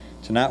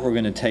Tonight we're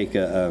going to take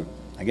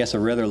I guess a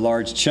rather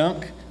large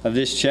chunk of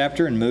this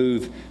chapter and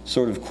move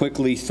sort of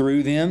quickly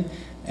through them.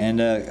 And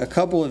a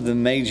couple of the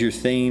major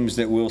themes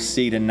that we'll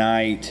see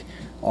tonight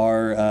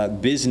are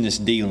business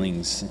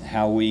dealings,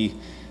 how we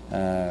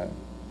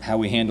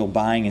handle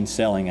buying and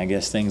selling, I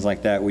guess, things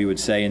like that we would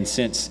say. And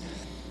since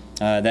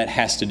that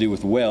has to do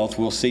with wealth,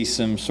 we'll see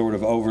some sort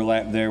of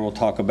overlap there. We'll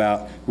talk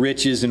about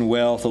riches and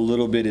wealth a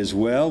little bit as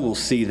well. We'll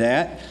see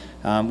that.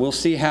 We'll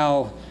see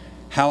how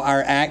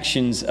our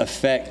actions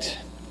affect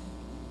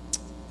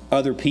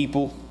other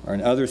people or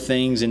other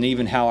things, and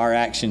even how our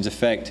actions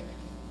affect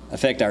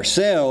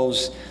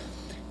ourselves.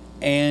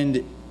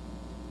 And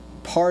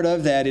part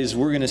of that is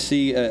we're going to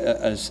see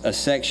a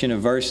section of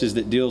verses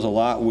that deals a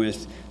lot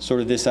with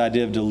sort of this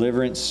idea of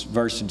deliverance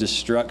versus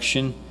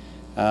destruction.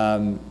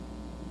 The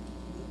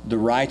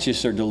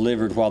righteous are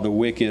delivered while the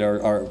wicked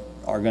are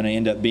going to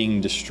end up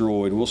being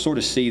destroyed. We'll sort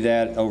of see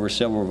that over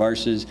several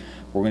verses.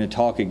 We're going to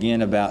talk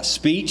again about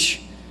speech.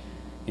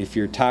 If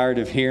you're tired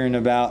of hearing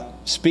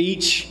about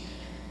speech,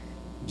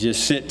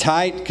 just sit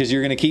tight, because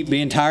you're going to keep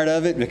being tired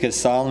of it, because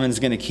Solomon's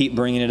going to keep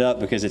bringing it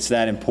up because it's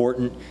that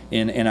important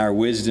in our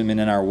wisdom and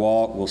in our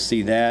walk. We'll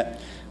see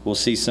that. We'll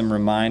see some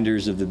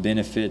reminders of the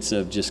benefits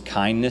of just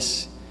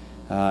kindness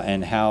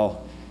and how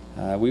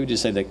we would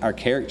just say that our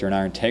character and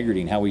our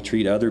integrity and how we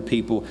treat other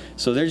people.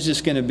 So there's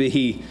just going to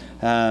be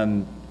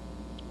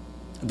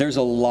there's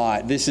a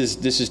lot. This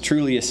is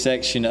truly a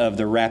section of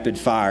the rapid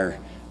fire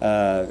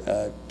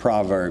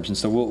Proverbs, and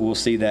so we'll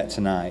see that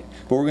tonight.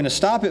 But we're going to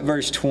stop at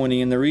verse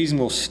 20, and the reason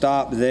we'll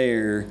stop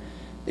there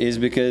is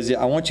because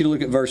I want you to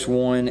look at verse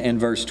 1 and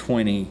verse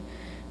 20,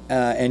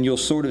 and you'll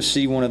sort of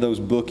see one of those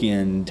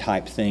bookend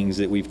type things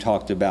that we've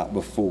talked about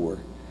before.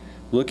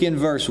 Look in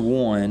verse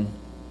 1,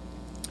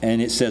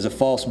 and it says, "A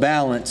false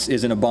balance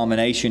is an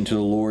abomination to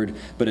the Lord,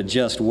 but a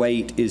just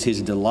weight is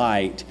his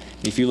delight."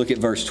 If you look at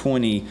verse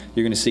 20,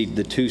 you're going to see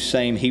the two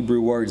same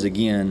Hebrew words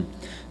again.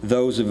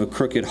 "Those of a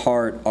crooked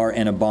heart are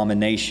an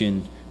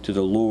abomination to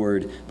the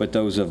Lord, but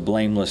those of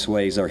blameless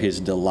ways are his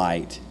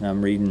delight." And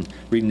I'm reading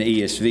the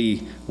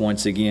ESV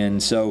once again.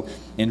 So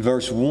in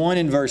verse 1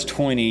 and verse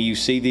 20, you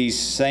see these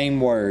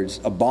same words,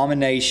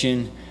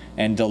 abomination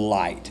and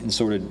delight, and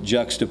sort of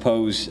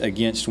juxtaposed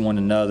against one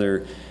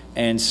another.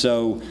 And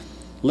so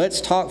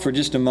let's talk for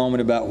just a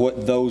moment about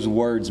what those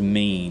words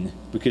mean,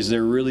 because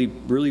they're really,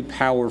 really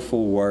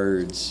powerful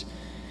words.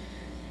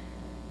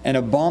 An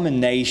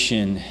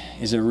abomination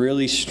is a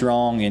really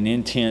strong and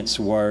intense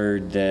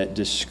word that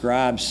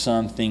describes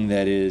something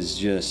that is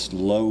just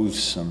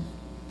loathsome.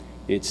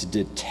 It's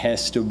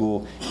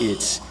detestable.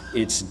 It's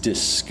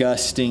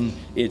disgusting.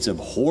 It's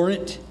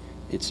abhorrent.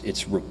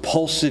 It's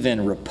repulsive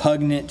and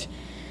repugnant.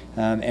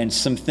 And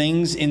some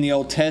things in the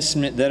Old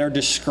Testament that are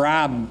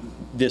described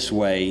this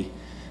way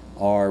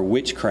are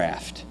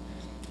witchcraft,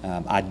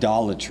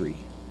 idolatry,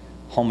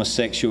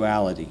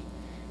 homosexuality,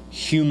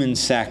 human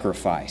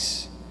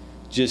sacrifice.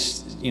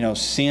 Just,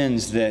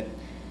 sins that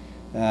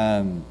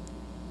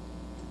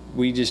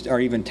we just are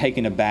even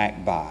taken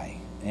aback by.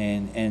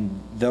 And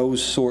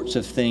those sorts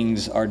of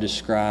things are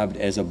described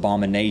as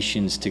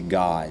abominations to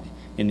God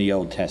in the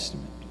Old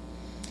Testament.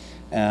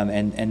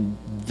 And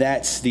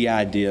that's the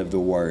idea of the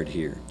word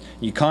here.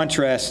 You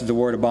contrast the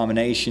word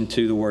abomination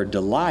to the word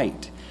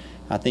delight.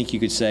 I think you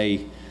could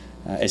say,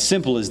 as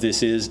simple as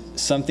this is,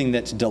 something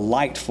that's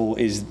delightful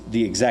is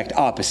the exact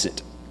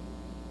opposite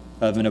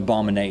of an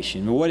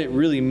abomination. But what it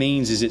really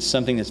means is it's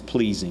something that's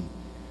pleasing.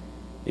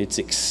 It's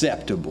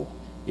acceptable.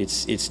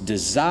 It's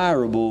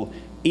desirable,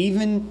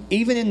 even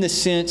in the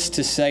sense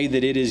to say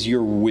that it is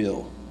your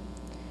will.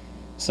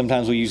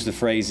 Sometimes we use the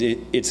phrase,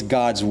 it's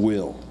God's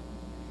will.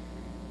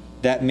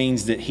 That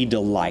means that he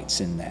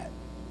delights in that.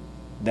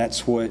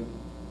 That's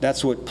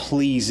what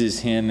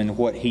pleases him and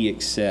what he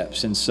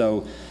accepts. And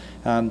so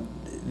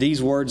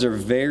these words are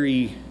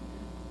very,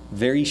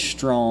 very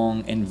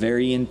strong and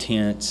very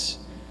intense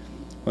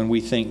when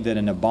we think that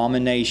an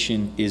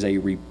abomination is a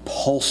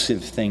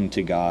repulsive thing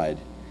to God,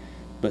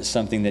 but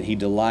something that he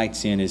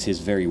delights in is his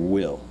very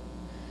will.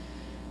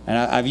 And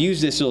I've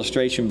used this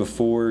illustration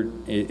before.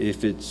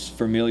 If it's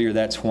familiar,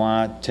 that's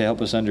why, to help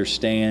us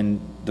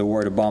understand the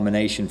word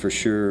abomination for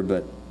sure.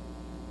 But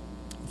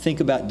think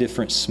about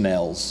different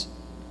smells.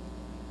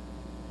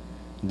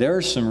 There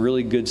are some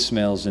really good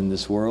smells in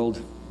this world,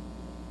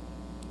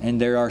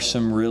 and there are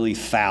some really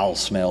foul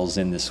smells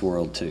in this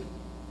world too.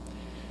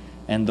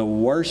 And the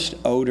worst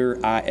odor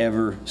I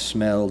ever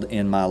smelled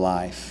in my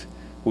life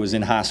was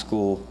in high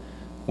school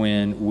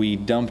when we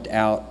dumped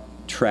out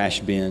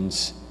trash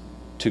bins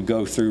to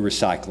go through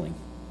recycling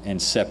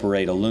and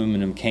separate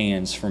aluminum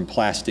cans from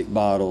plastic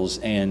bottles.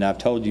 And I've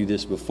told you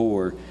this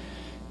before,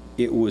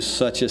 it was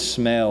such a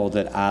smell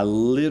that I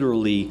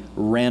literally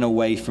ran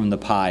away from the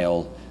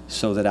pile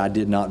so that I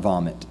did not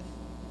vomit.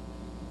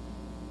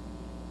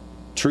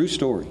 True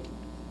story.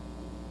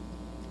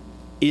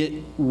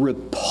 It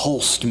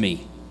repulsed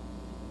me.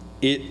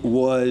 It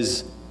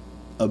was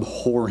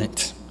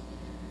abhorrent.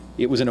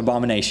 It was an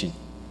abomination.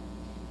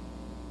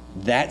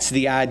 That's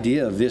the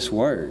idea of this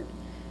word.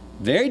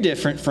 Very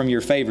different from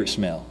your favorite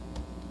smell.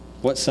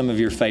 What's some of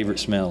your favorite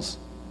smells?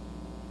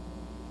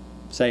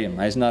 Say them.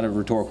 It's not a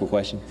rhetorical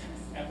question.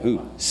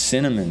 Ooh,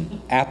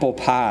 cinnamon, apple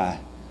pie,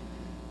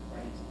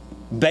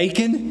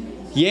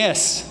 bacon.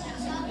 Yes.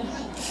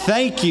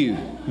 Thank you.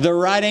 The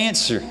right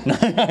answer.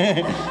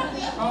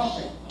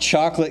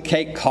 Chocolate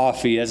cake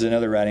coffee. That's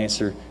another right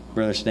answer,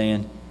 Brother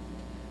Stan.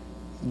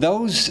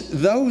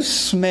 Those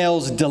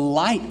smells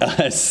delight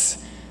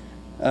us.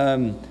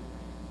 I'm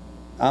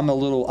a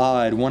little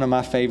odd. One of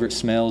my favorite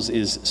smells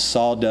is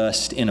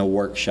sawdust in a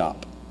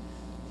workshop.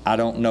 I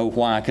don't know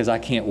why, because I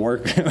can't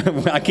work.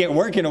 I can't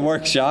work in a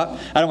workshop.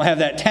 I don't have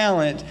that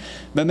talent,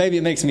 but maybe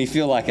it makes me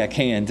feel like I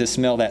can, to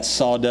smell that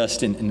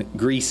sawdust and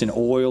grease and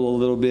oil a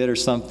little bit or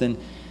something.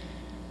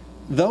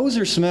 Those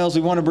are smells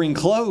we want to bring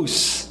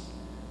close,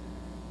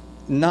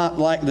 not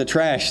like the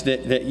trash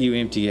that you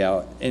empty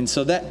out. And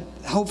so that,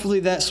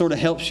 hopefully that sort of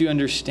helps you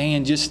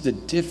understand just the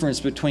difference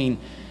between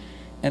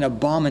an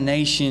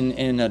abomination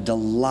and a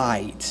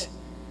delight.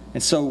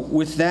 And so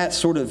with that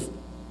sort of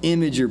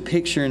image or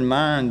picture in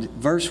mind,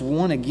 verse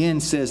 1 again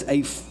says,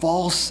 a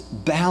false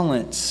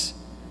balance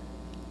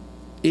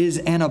is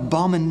an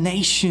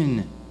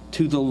abomination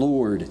to the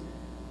Lord,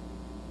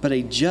 but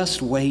a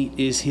just weight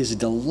is his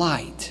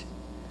delight.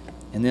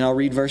 And then I'll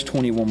read verse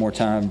 20 one more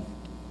time.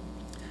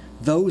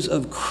 Those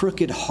of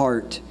crooked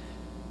heart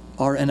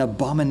are an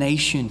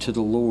abomination to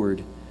the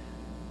Lord,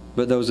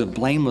 but those of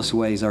blameless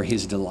ways are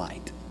his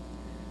delight.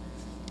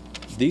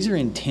 These are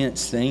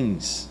intense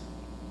things.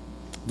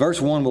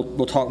 Verse 1,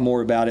 we'll talk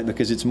more about it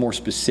because it's more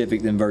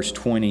specific than verse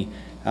 20.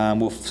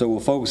 So we'll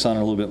focus on it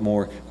a little bit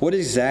more. What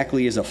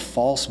exactly is a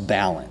false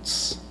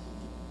balance?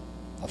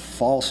 A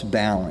false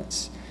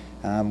balance.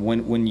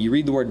 When you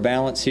read the word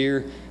balance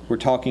here, we're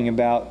talking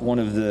about one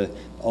of the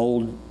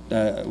old,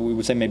 we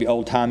would say maybe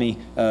old-timey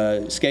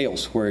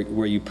scales,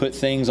 where you put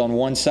things on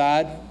one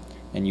side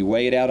and you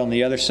weigh it out on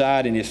the other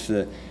side, and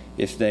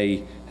if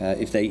they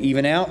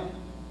even out,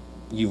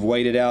 you've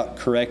weighed it out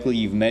correctly,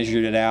 you've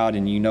measured it out,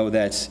 and you know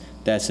that's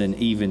an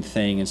even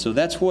thing. And so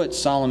that's what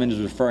Solomon is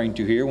referring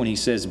to here when he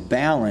says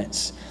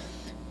balance.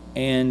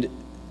 And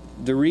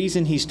the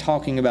reason he's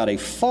talking about a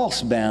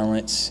false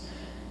balance,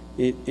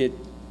 it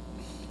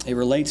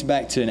relates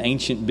back to an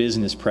ancient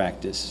business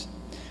practice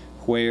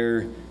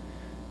where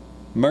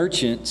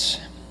merchants,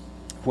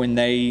 when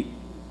they,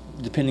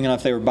 depending on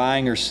if they were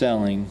buying or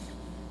selling,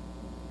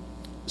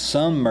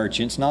 some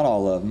merchants, not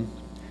all of them,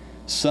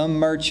 some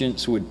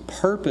merchants would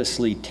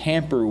purposely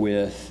tamper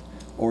with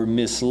or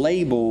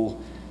mislabel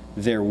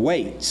their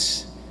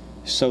weights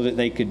so that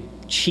they could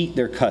cheat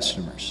their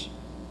customers.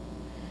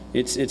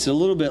 It's a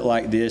little bit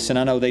like this, and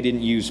I know they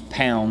didn't use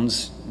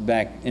pounds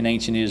back in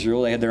ancient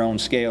Israel. They had their own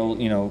scale,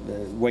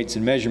 weights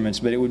and measurements,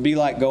 but it would be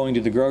like going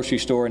to the grocery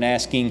store and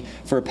asking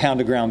for a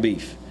pound of ground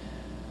beef.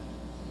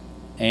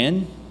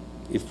 And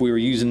if we were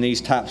using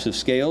these types of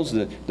scales,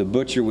 the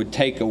butcher would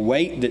take a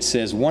weight that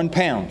says 1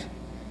 pound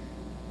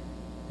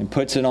and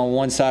puts it on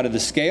one side of the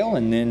scale,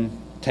 and then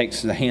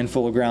takes a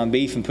handful of ground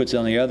beef and puts it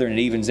on the other, and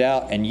it evens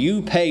out. And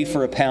you pay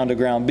for a pound of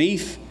ground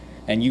beef,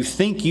 and you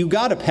think you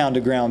got a pound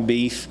of ground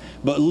beef,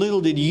 but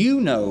little did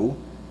you know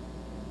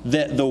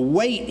that the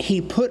weight he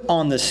put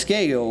on the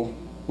scale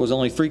was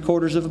only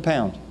 3/4 of a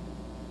pound.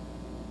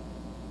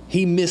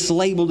 He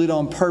mislabeled it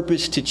on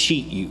purpose to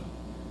cheat you.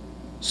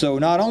 So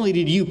not only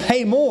did you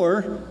pay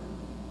more,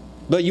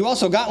 but you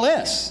also got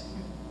less.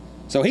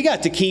 So he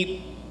got to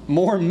keep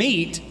more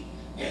meat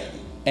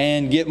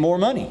and get more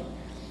money.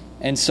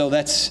 And so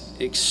that's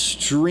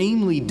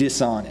extremely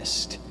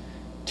dishonest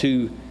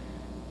to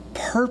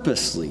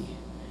purposely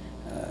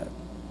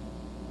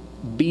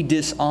be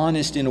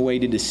dishonest in a way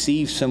to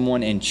deceive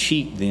someone and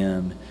cheat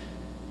them.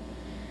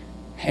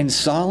 And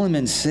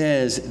Solomon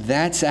says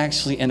that's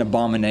actually an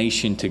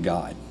abomination to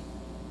God.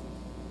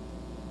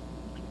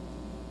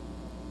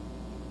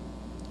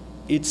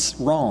 It's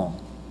wrong,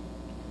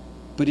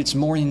 but it's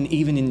more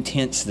even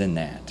intense than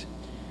that.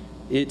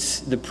 It's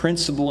the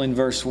principle in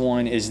verse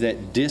 1 is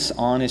that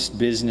dishonest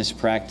business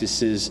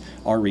practices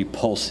are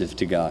repulsive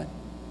to God.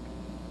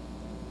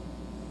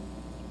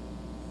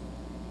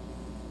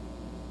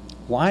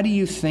 Why do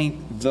you think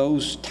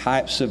those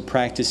types of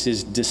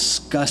practices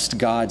disgust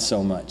God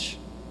so much?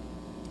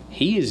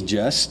 He is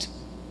just.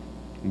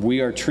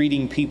 We are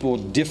treating people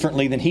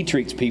differently than He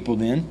treats people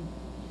then.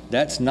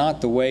 That's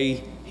not the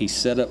way He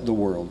set up the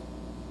world.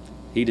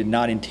 He did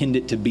not intend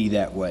it to be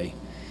that way.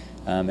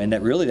 And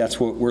that's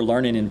what we're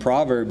learning in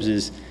Proverbs,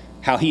 is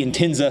how He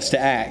intends us to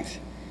act.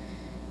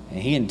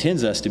 And He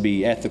intends us to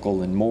be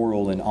ethical and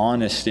moral and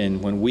honest.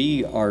 And when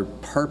we are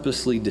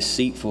purposely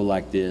deceitful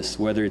like this,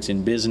 whether it's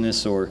in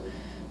business or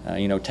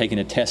taking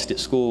a test at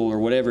school or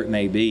whatever it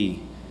may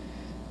be,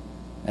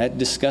 that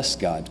disgusts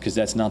God, because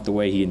that's not the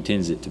way He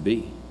intends it to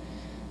be.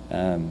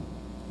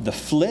 The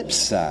flip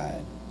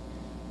side,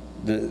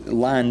 the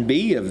line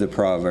B of the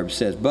proverb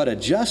says, but a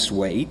just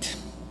weight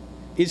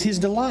is his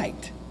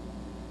delight.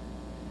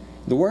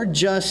 The word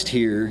just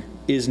here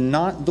is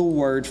not the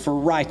word for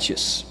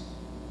righteous.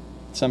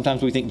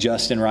 Sometimes we think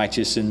just and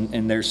righteous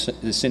and they're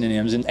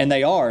synonyms, and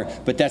they are,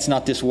 but that's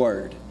not this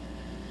word.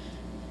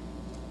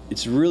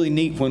 it's really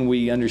neat when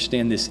we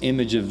understand this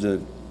image of the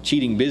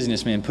cheating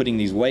businessman putting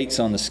these weights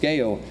on the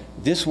scale.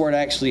 This word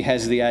actually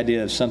has the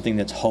idea of something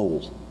that's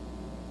whole,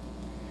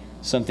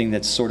 something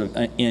that's sort of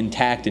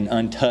intact and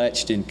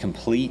untouched and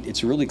complete.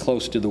 It's really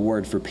close to the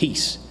word for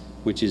peace,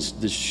 which is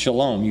the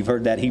shalom. You've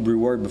heard that Hebrew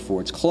word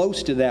before. It's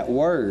close to that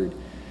word.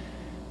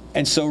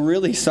 And so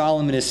really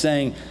Solomon is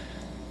saying,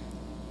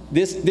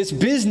 this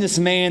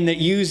businessman that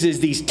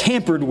uses these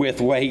tampered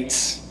with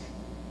weights,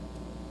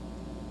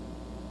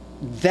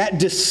 that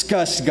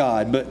disgusts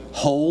God. But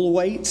whole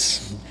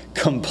weights,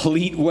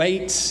 complete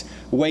weights,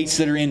 weights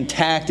that are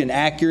intact and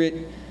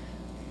accurate,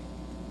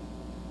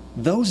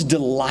 those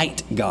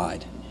delight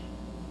God.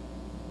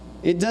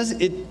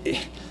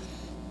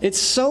 It's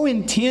so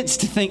intense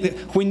to think that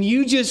when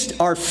you just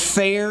are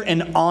fair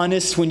and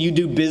honest when you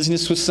do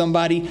business with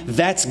somebody,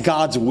 that's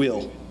God's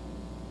will.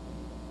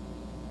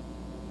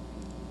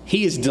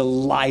 He is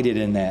delighted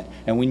in that.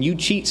 And when you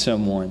cheat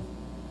someone,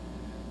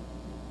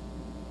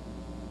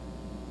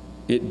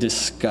 it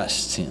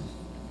disgusts Him.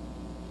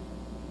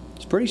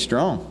 It's pretty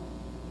strong.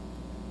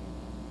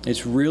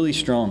 It's really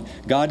strong.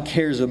 God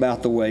cares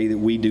about the way that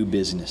we do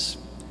business.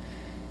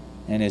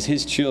 And as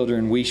His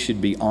children, we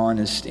should be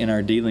honest in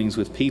our dealings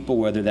with people,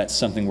 whether that's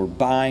something we're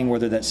buying,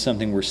 whether that's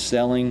something we're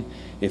selling.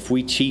 If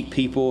we cheat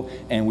people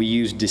and we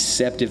use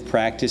deceptive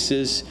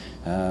practices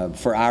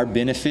for our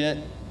benefit,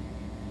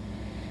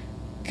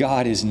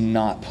 God is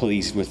not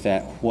pleased with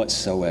that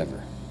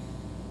whatsoever.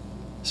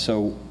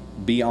 So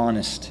be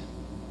honest,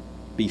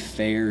 be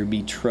fair,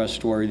 be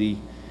trustworthy.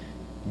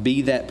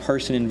 Be that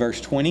person in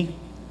verse 20.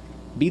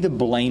 Be the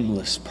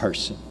blameless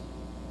person.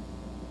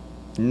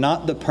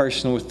 Not the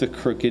person with the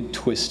crooked,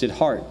 twisted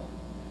heart.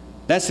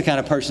 That's the kind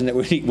of person that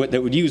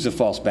would use a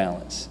false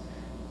balance.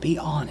 Be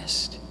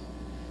honest.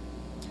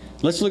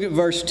 Let's look at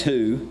verse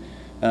 2.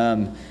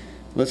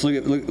 Let's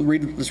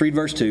read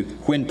verse 2.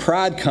 When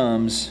pride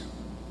comes,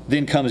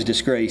 then comes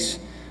disgrace,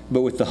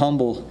 but with the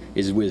humble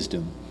is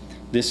wisdom.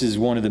 This is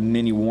one of the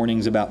many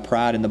warnings about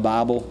pride in the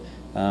Bible.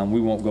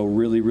 We won't go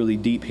really, really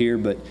deep here,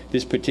 but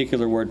this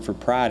particular word for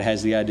pride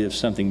has the idea of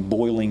something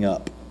boiling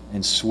up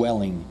and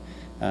swelling.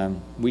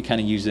 We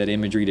kind of use that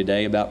imagery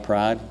today about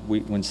pride.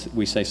 When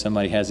we say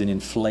somebody has an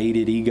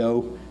inflated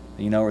ego,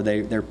 or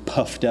they're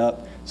puffed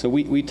up. So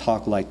we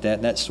talk like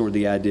that. That's sort of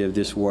the idea of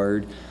this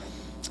word.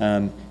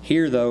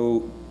 Here,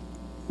 though,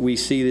 we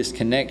see this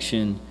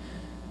connection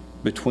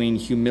between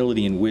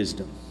humility and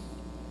wisdom.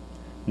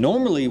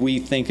 Normally, we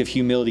think of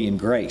humility and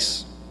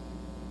grace,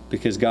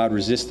 because God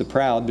resists the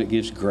proud but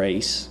gives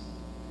grace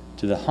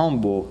to the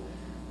humble.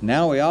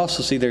 Now we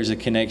also see there's a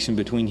connection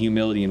between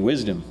humility and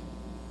wisdom.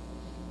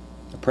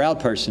 A proud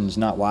person is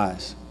not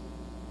wise.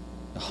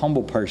 A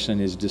humble person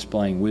is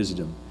displaying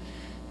wisdom.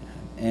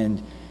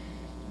 And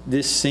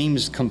this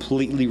seems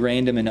completely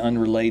random and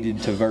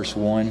unrelated to verse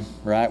 1,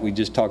 right? We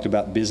just talked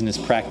about business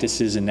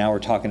practices, and now we're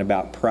talking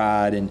about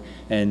pride.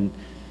 And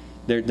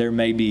there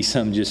may be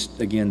some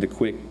just, again, the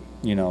quick,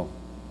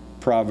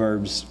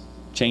 Proverbs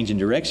changing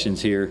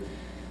directions here.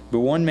 But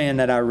one man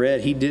that I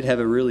read, he did have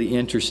a really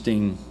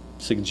interesting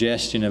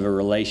suggestion of a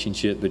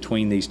relationship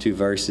between these two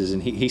verses.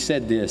 And he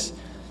said this: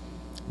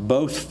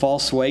 both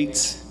false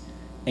weights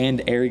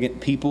and arrogant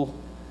people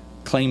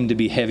claim to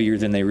be heavier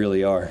than they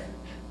really are.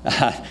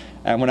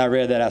 And when I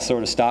read that, I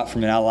sort of stopped for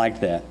a minute. I like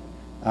that.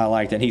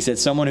 And he said,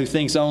 someone who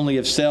thinks only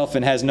of self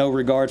and has no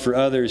regard for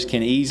others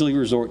can easily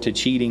resort to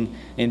cheating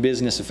in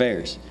business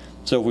affairs.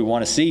 So if we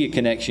want to see a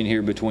connection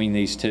here between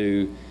these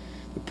two,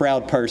 the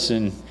proud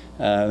person,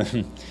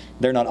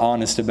 they're not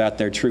honest about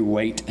their true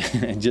weight,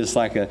 just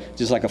like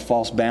a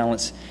false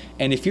balance.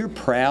 And if you're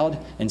proud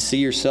and see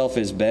yourself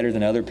as better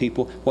than other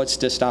people, what's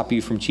to stop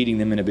you from cheating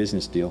them in a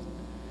business deal?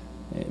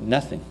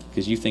 Nothing,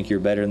 because you think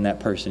you're better than that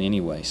person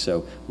anyway.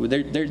 So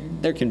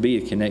there can be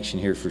a connection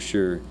here for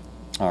sure.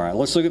 All right,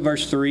 let's look at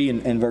verse 3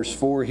 and verse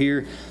 4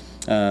 here.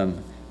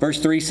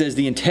 Verse 3 says,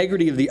 the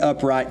integrity of the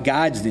upright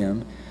guides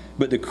them,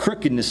 but the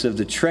crookedness of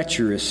the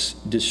treacherous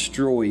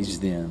destroys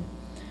them.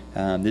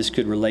 This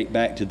could relate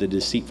back to the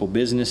deceitful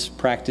business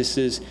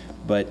practices,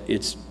 but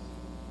it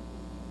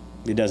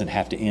doesn't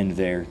have to end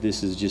there.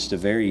 This is just a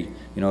very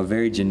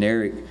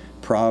generic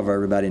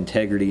proverb about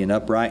integrity and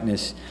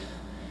uprightness.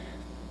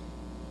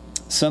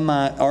 Some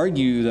might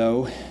argue,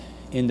 though,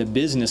 in the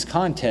business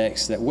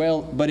context that,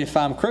 but if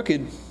I'm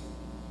crooked,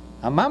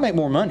 I might make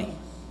more money,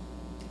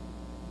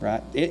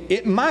 right?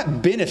 It might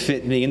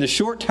benefit me in the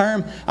short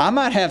term. I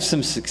might have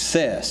some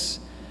success.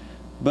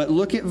 But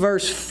look at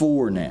verse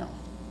 4 now.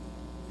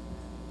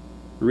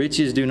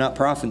 Riches do not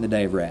profit in the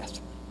day of wrath,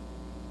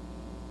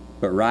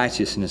 but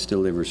righteousness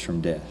delivers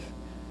from death.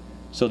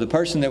 So the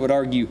person that would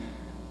argue,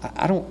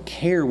 I don't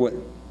care what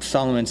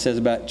Solomon says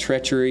about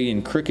treachery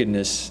and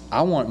crookedness,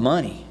 I want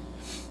money.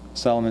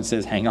 Solomon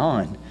says, hang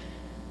on.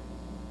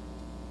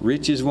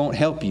 Riches won't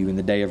help you in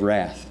the day of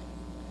wrath.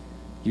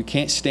 You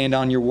can't stand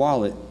on your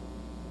wallet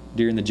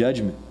during the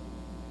judgment.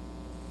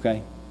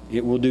 Okay?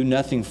 It will do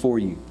nothing for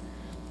you.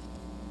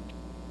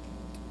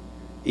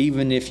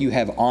 Even if you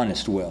have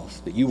honest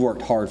wealth that you've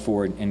worked hard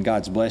for and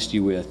God's blessed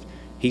you with,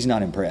 He's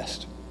not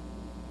impressed.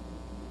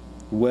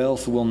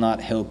 wealth will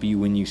not help you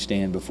when you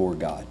stand before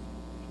God.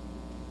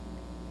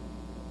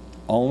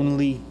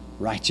 Only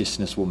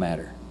righteousness will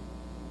matter.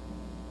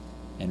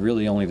 And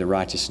really only the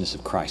righteousness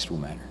of Christ will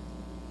matter.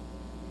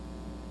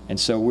 And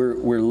so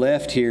we're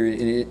left here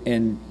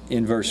in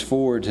verse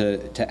 4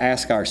 to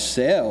ask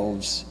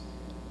ourselves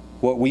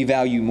what we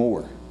value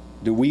more.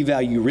 Do we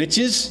value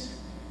riches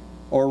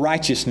or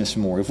righteousness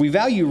more? If we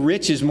value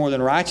riches more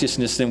than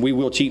righteousness, then we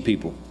will cheat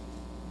people.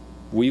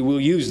 We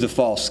will use the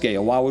false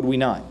scale. Why would we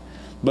not?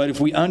 But if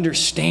we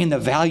understand the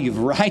value of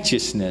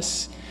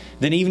righteousness,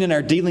 then even in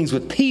our dealings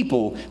with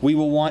people, we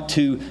will want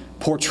to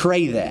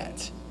portray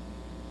that.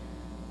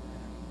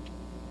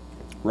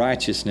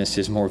 Righteousness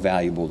is more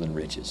valuable than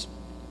riches.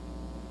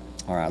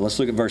 All right, let's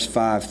look at verse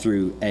 5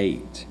 through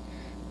 8.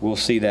 We'll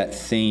see that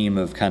theme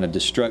of kind of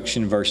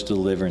destruction versus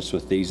deliverance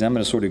with these. I'm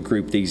going to sort of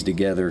group these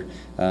together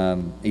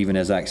even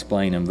as I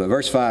explain them. But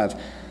verse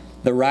 5,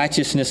 the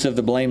righteousness of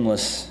the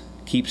blameless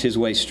keeps his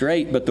way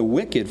straight, but the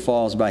wicked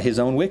falls by his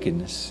own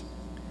wickedness.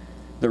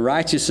 The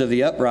righteousness of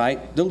the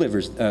upright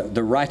delivers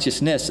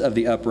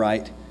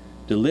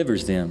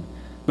them,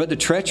 but the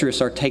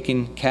treacherous are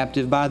taken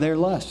captive by their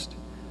lust.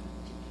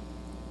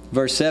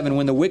 Verse 7,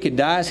 when the wicked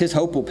dies, his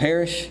hope will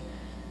perish,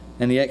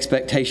 and the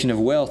expectation of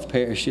wealth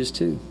perishes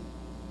too.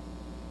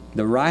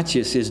 The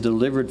righteous is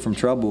delivered from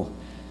trouble,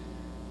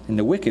 and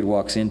the wicked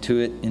walks into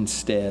it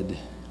instead.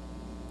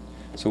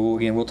 So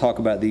again, we'll talk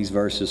about these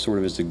verses sort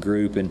of as a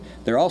group, and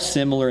they're all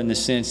similar in the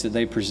sense that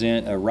they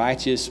present a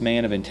righteous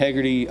man of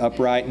integrity,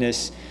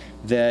 uprightness,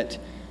 that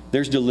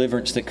there's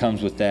deliverance that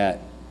comes with that,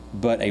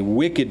 but a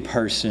wicked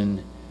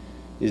person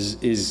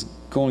is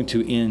going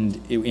to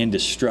end in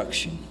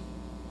destruction.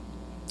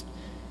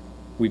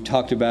 We've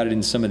talked about it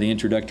in some of the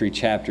introductory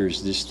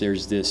chapters.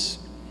 There's this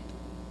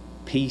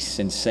peace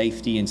and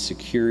safety and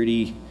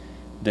security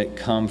that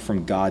come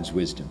from God's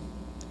wisdom,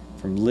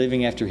 from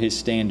living after His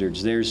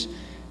standards.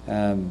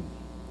 I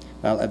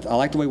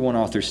like the way one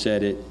author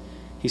said it.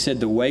 He said,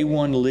 the way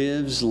one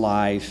lives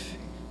life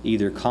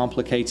either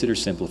complicates it or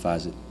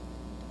simplifies it.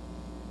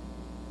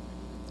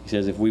 He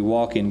says, if we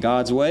walk in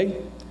God's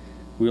way,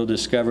 we'll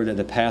discover that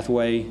the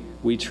pathway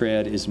we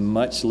tread is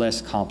much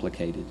less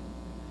complicated.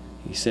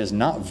 He says,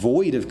 not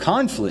void of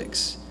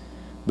conflicts,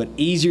 but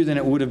easier than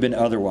it would have been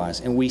otherwise.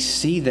 And we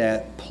see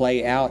that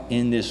play out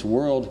in this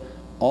world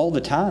all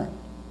the time.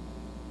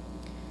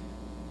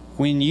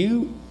 When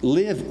you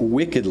live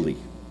wickedly,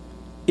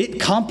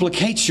 it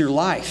complicates your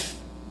life.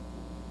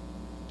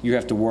 You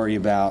have to worry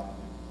about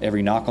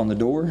every knock on the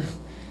door.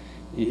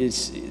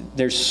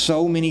 There's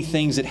so many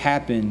things that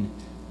happen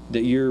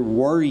that you're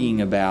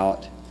worrying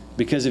about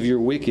because of your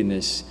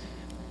wickedness,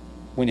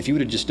 when if you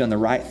would have just done the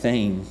right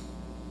thing,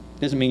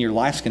 doesn't mean your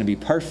life's going to be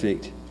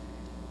perfect,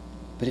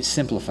 but it's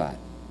simplified.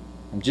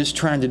 I'm just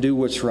trying to do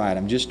what's right.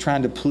 I'm just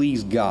trying to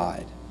please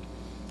God.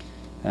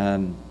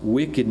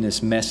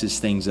 Wickedness messes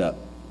things up,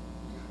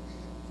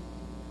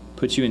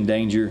 puts you in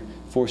danger,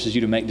 forces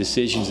you to make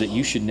decisions that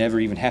you should never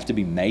even have to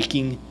be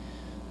making.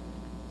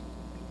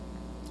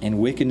 And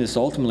wickedness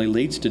ultimately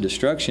leads to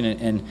destruction.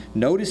 And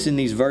notice in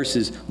these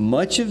verses,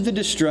 much of the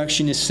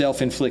destruction is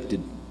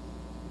self-inflicted.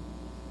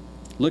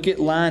 Look at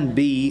line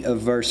B of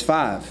verse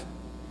 5.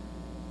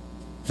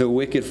 The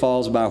wicked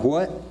falls by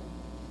what?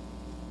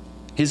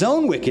 His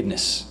own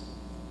wickedness.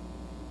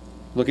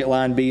 Look at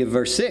line B of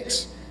verse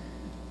 6.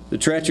 The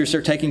treacherous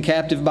are taken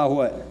captive by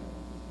what?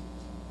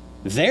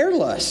 Their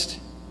lust.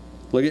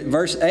 Look at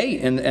verse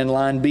 8 and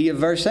line B of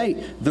verse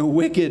 8. The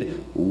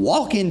wicked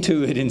walk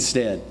into it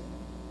instead.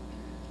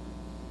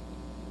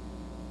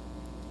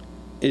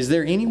 Is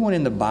there anyone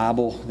in the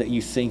Bible that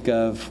you think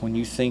of when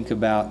you think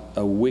about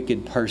a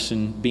wicked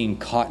person being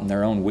caught in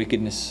their own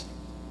wickedness?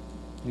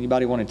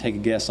 Anybody want to take a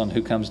guess on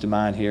who comes to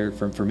mind here?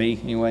 For me,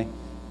 anyway.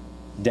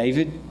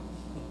 David?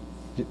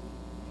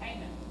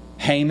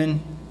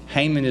 Haman.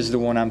 Haman is the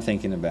one I'm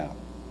thinking about.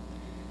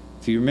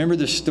 If you remember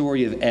the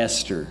story of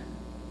Esther,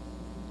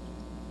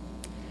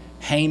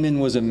 Haman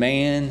was a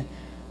man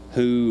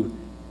who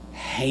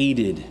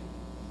hated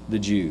the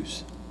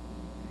Jews.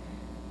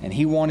 And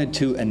he wanted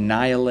to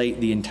annihilate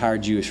the entire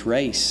Jewish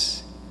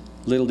race.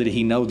 Little did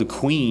he know the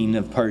queen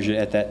of Persia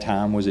at that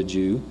time was a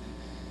Jew.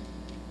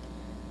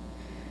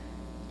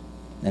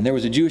 And there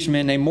was a Jewish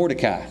man named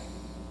Mordecai,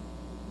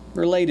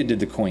 related to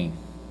the queen,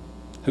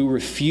 who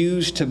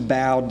refused to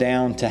bow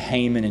down to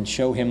Haman and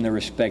show him the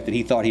respect that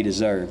he thought he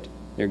deserved.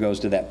 There goes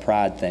to that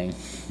pride thing.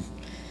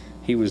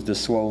 He was the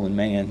swollen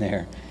man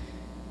there.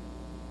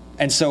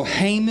 And so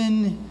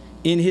Haman,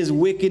 in his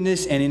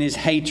wickedness and in his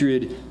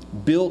hatred,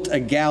 built a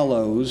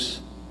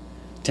gallows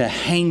to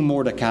hang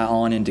Mordecai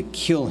on and to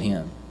kill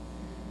him.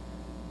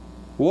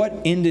 What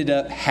ended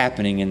up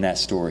happening in that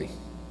story?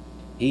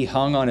 He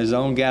hung on his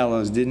own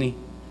gallows, didn't he?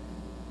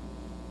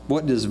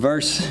 What does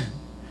verse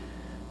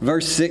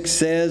 6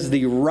 says?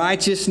 The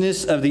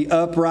righteousness of the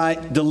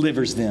upright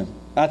delivers them.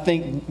 I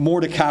think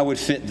Mordecai would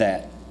fit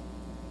that.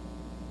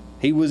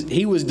 He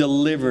was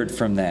delivered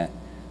from that.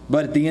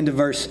 But at the end of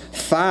verse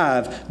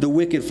 5, the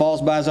wicked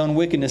falls by his own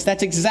wickedness.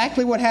 That's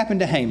exactly what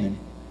happened to Haman.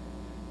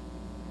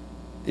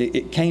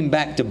 It came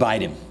back to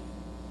bite him.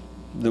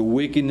 the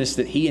wickedness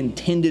that he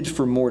intended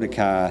for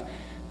Mordecai,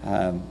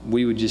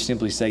 we would just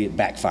simply say it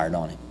backfired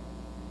on him.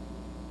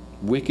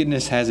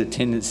 Wickedness has a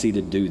tendency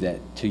to do that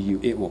to you.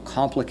 It will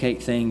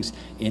complicate things,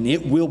 and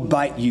it will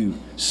bite you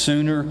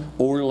sooner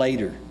or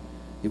later.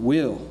 It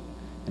will.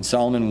 And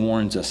Solomon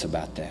warns us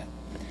about that.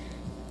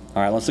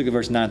 All right, let's look at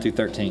verse 9 through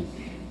 13.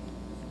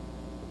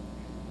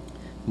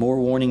 More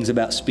warnings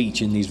about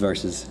speech in these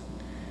verses.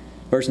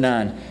 Verse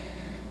 9.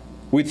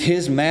 With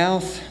his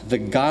mouth, the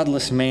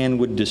godless man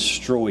would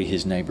destroy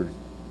his neighbor,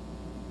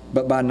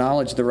 but by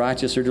knowledge the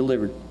righteous are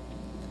delivered.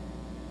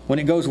 When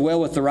it goes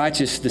well with the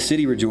righteous, the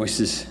city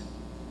rejoices,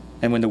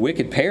 and when the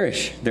wicked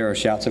perish, there are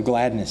shouts of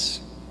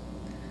gladness.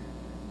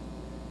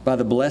 By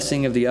the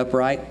blessing of the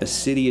upright, a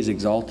city is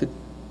exalted,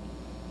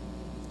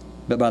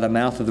 but by the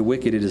mouth of the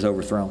wicked it is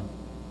overthrown.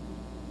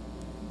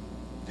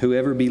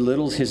 Whoever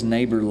belittles his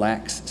neighbor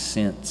lacks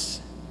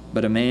sense,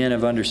 but a man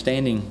of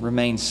understanding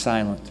remains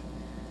silent.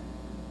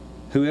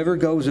 Whoever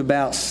goes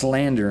about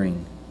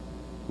slandering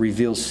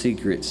reveals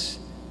secrets,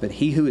 but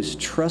he who is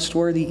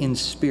trustworthy in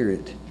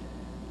spirit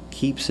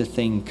keeps a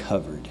thing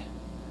covered.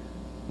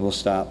 We'll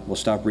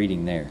stop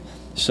reading there.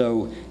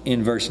 So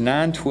in verse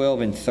 9,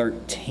 12, and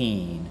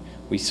 13,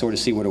 we sort of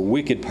see what a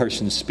wicked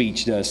person's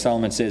speech does.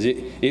 Solomon says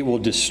it will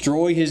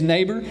destroy his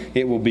neighbor,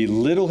 it will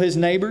belittle his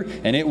neighbor,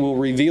 and it will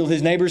reveal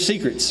his neighbor's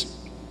secrets.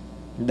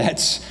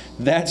 That's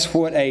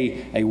what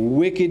a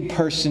wicked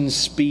person's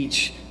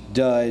speech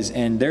does,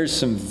 and there's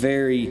some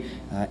very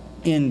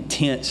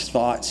intense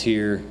thoughts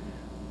here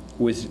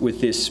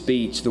with this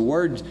speech. The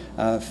word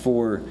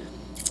for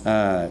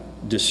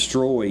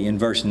destroy in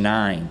verse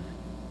 9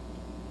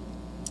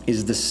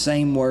 is the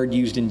same word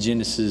used in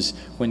Genesis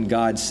when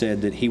God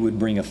said that he would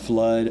bring a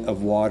flood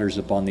of waters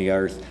upon the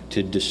earth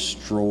to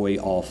destroy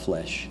all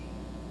flesh.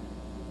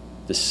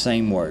 The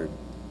same word.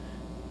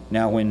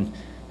 Now when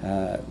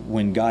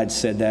God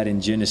said that in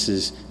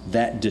Genesis,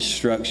 that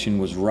destruction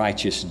was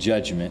righteous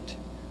judgment.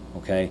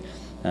 Okay,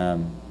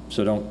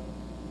 so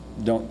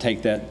don't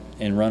take that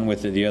and run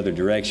with it the other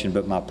direction.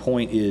 But my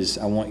point is,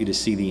 I want you to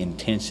see the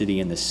intensity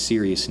and the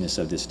seriousness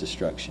of this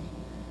destruction.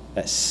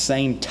 That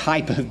same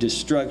type of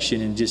destruction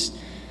and just,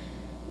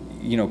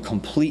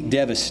 complete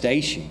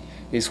devastation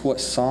is what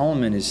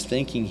Solomon is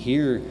thinking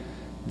here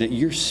that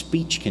your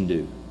speech can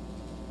do.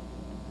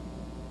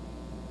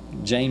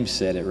 James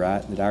said it,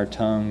 right? That our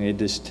tongue, it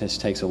just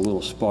takes a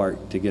little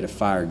spark to get a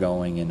fire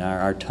going, and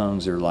our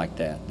tongues are like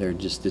that. They're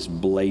just this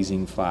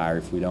blazing fire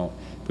if we don't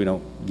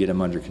get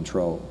them under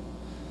control.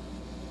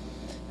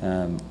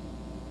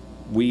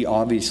 We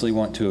obviously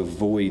want to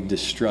avoid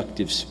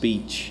destructive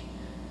speech,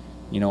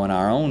 in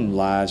our own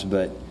lives,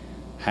 but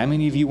how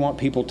many of you want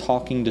people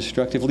talking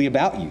destructively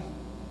about you?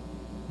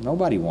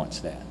 Nobody wants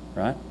that,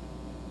 right?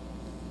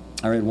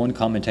 I read one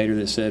commentator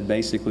that said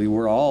basically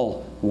we're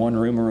all one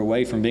rumor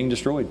away from being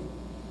destroyed.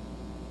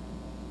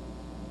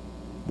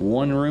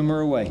 One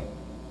rumor away.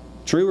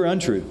 True or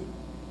untrue?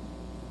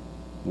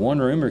 One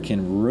rumor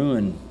can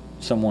ruin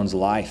someone's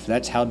life.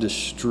 That's how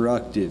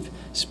destructive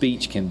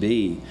speech can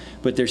be.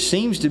 But there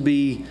seems to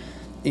be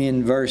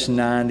in verse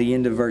 9, the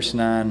end of verse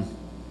 9,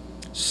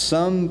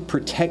 some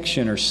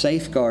protection or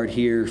safeguard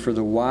here for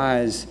the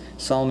wise.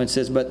 Solomon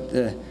says,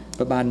 but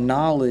by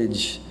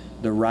knowledge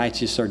the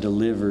righteous are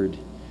delivered.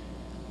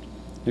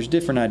 There's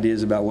different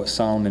ideas about what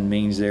Solomon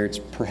means there. It's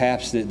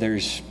perhaps that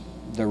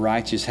the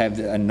righteous have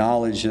a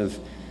knowledge of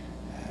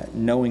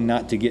knowing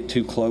not to get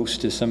too close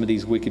to some of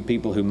these wicked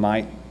people who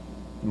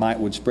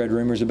would spread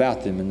rumors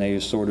about them, and they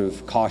are sort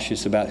of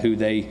cautious about who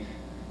they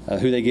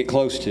get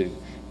close to.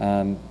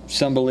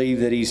 Some believe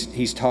that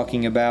he's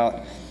talking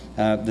about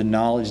the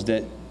knowledge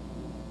that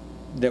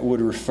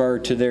would refer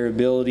to their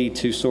ability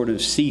to sort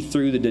of see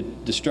through the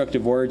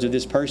destructive words of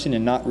this person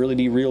and not really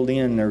be reeled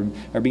in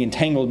or be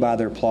entangled by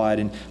their plot.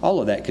 And all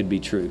of that could be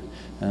true.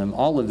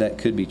 All of that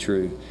could be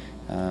true.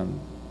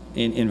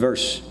 In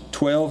verse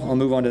 12, I'll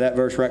move on to that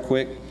verse right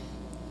quick.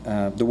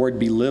 The word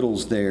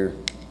belittles there.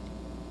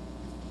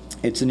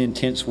 It's an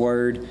intense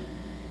word.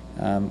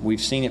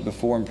 We've seen it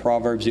before in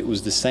Proverbs. It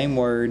was the same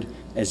word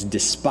as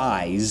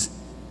despise.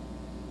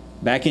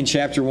 Back in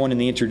chapter 1 in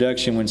the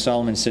introduction when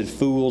Solomon said,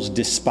 fools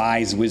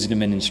despise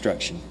wisdom and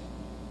instruction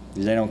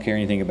because they don't care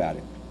anything about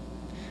it.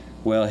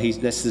 Well,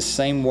 that's the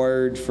same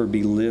word for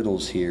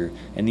belittles here.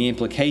 And the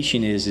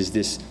implication is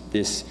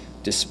this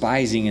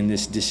despising and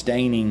this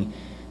disdaining.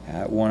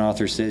 One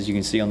author says, you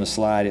can see on the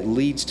slide, it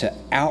leads to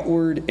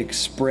outward,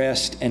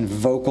 expressed, and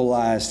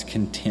vocalized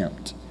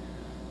contempt.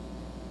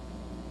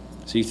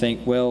 So you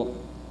think, well,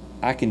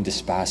 I can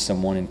despise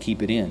someone and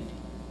keep it in.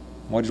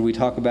 What did we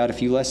talk about a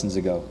few lessons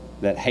ago?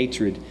 That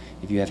hatred,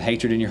 if you have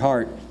hatred in your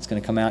heart, it's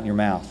going to come out in your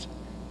mouth.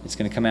 It's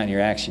going to come out in your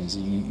actions.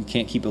 You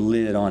can't keep a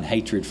lid on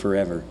hatred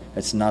forever.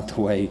 That's not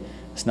the way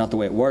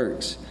it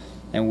works.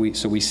 And we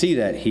see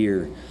that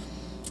here.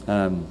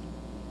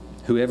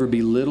 Whoever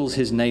belittles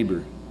his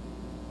neighbor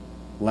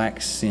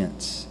lacks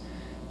sense.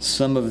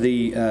 Some of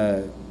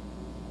those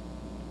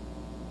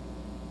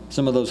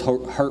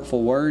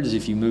hurtful words,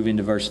 if you move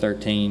into verse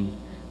 13,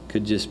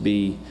 could just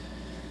be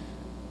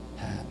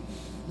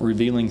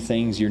revealing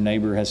things your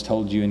neighbor has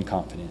told you in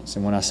confidence.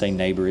 And when I say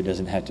neighbor, it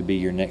doesn't have to be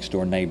your next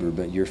door neighbor,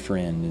 but your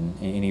friend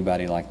and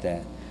anybody like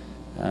that.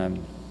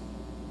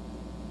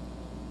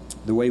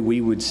 The way we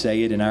would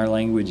say it in our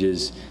language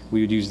is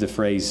we would use the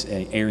phrase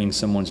airing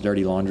someone's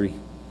dirty laundry.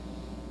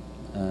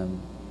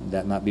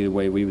 That might be the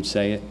way we would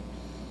say it.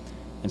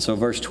 And so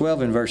verse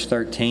 12 and verse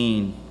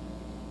 13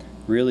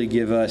 really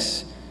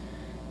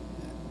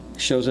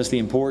shows us the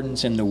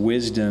importance and the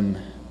wisdom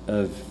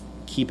of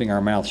keeping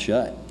our mouth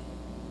shut.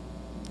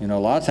 You know,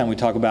 a lot of time we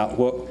talk about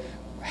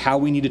how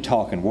we need to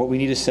talk and what we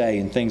need to say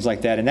and things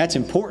like that, and that's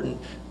important,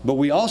 but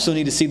we also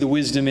need to see the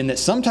wisdom in that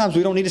sometimes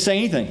we don't need to say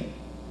anything.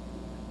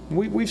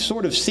 We've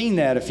sort of seen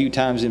that a few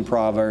times in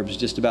Proverbs,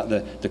 just about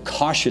the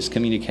cautious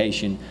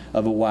communication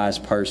of a wise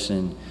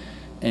person.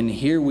 And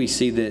here we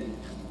see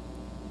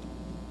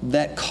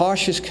that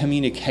cautious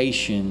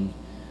communication,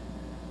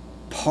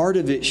 part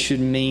of it should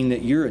mean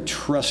that you're a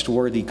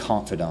trustworthy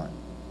confidant.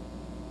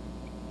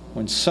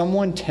 When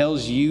someone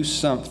tells you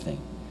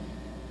something,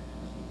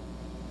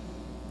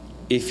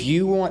 if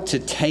you want to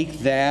take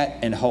that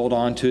and hold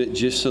on to it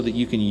just so that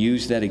you can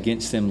use that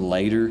against them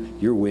later,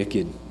 you're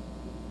wicked.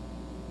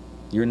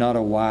 You're not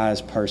a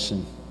wise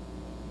person.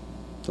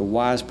 The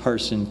wise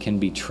person can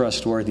be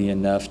trustworthy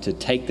enough to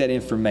take that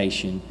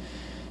information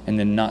and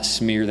then not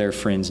smear their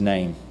friend's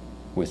name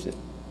with it.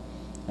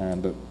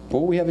 But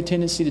boy, we have a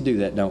tendency to do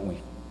that, don't we?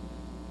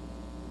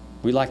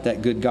 We like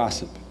that good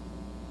gossip.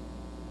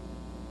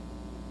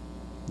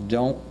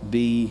 Don't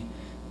be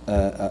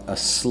a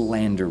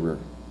slanderer.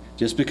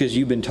 Just because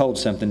you've been told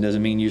something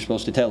doesn't mean you're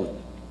supposed to tell it.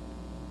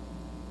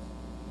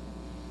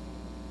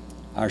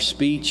 Our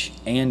speech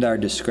and our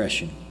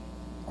discretion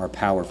are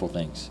powerful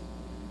things.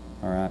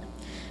 All right?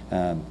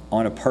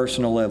 On a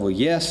personal level,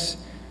 yes,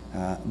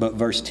 but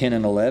verse 10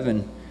 and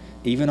 11,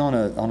 even on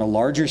a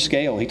larger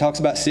scale, he talks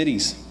about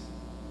cities.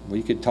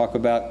 We could talk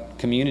about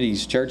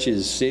communities,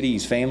 churches,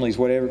 cities, families,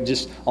 whatever,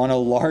 just on a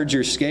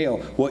larger scale.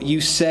 What you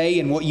say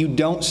and what you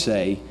don't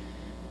say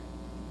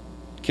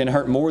can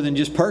hurt more than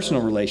just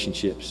personal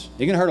relationships.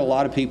 It can hurt a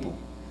lot of people.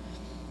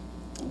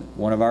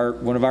 One of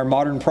our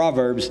modern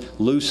proverbs,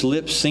 loose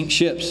lips sink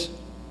ships.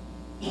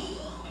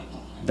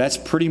 That's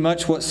pretty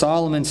much what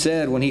Solomon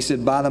said when he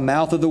said, by the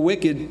mouth of the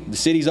wicked, the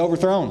city's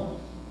overthrown.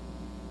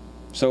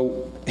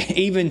 So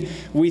even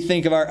we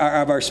think of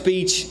our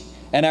speech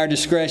and our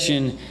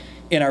discretion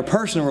in our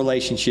personal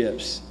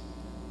relationships.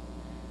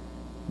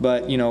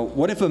 But,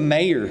 what if a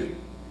mayor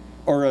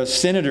or a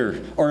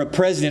senator or a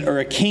president or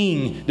a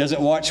king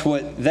doesn't watch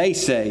what they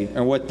say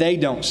or what they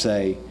don't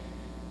say?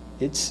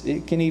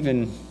 It can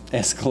even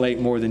escalate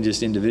more than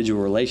just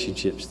individual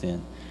relationships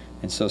then.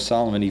 And so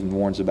Solomon even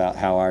warns about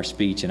how our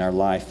speech and our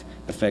life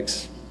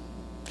affects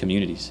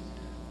communities.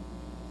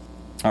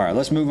 All right,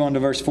 let's move on to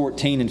verse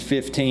 14 and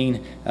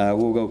 15.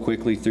 We'll go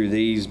quickly through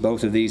these.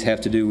 Both of these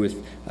have to do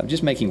with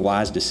just making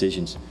wise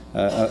decisions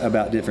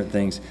about different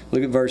things.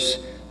 Look at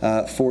verse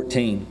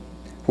 14.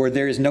 Where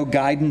there is no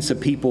guidance, a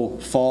people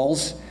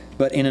falls,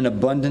 but in an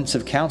abundance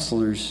of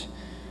counselors,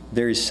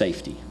 there is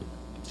safety.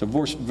 So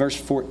verse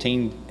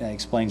 14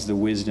 explains the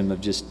wisdom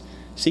of just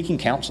seeking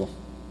counsel,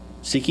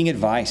 seeking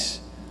advice.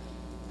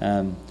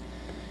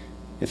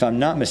 If I'm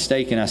not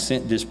mistaken, I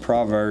sent this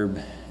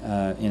proverb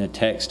in a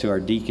text to our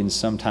deacons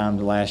sometime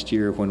last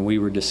year when we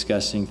were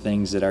discussing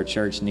things that our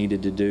church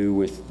needed to do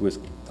with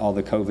all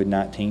the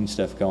COVID-19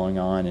 stuff going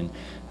on.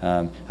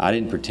 And I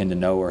didn't pretend to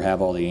know or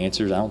have all the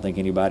answers. I don't think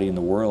anybody in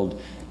the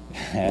world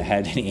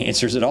had any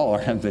answers at all.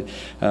 But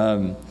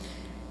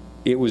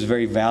it was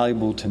very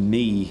valuable to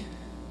me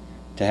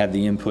to have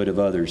the input of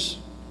others.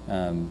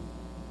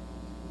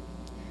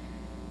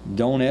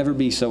 Don't ever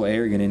be so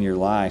arrogant in your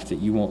life that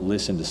you won't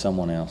listen to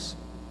someone else.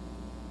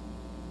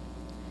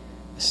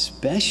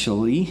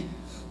 Especially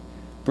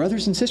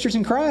brothers and sisters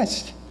in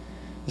Christ.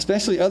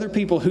 Especially other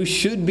people who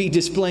should be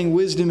displaying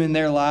wisdom in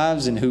their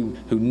lives and who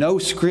know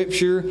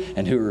Scripture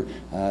and who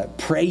are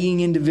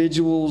praying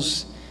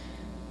individuals.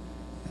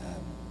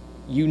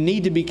 You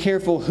need to be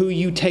careful who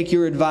you take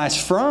your advice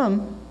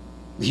from.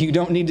 You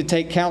don't need to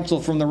take counsel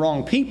from the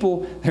wrong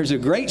people. There's a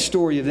great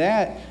story of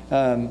that.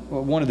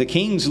 One of the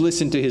kings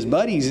listened to his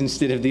buddies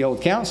instead of the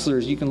old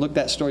counselors. You can look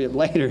that story up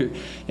later.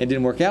 It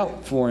didn't work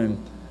out for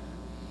him.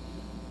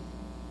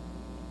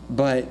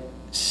 But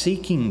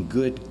seeking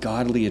good,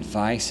 godly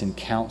advice and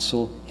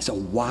counsel is a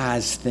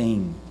wise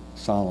thing,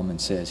 Solomon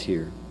says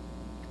here.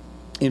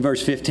 In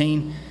verse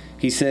 15,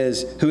 he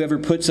says, whoever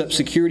puts up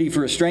security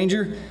for a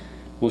stranger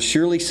will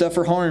surely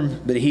suffer harm,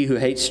 but he who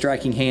hates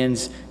striking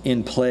hands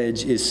in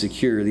pledge is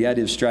secure. The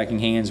idea of striking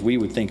hands, we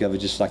would think of it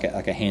just like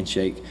a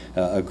handshake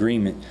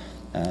agreement.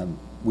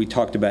 We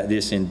talked about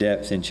this in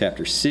depth in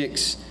chapter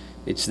 6.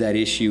 It's that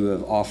issue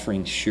of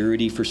offering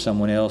surety for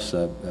someone else,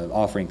 of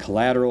offering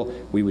collateral.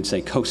 We would say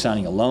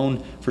co-signing a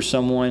loan for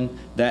someone,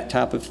 that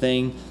type of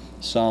thing.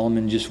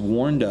 Solomon just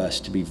warned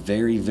us to be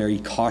very, very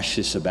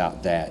cautious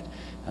about that.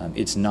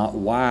 It's not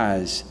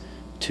wise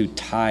to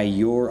tie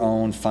your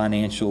own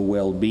financial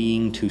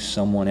well-being to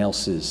someone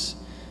else's.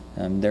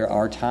 There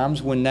are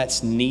times when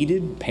that's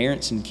needed,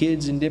 parents and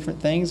kids and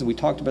different things. And we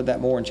talked about that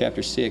more in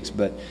chapter 6,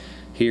 but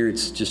here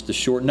it's just a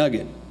short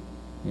nugget.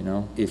 You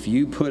know, if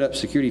you put up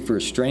security for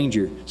a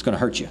stranger, it's going to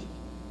hurt you.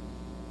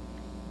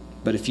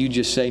 But if you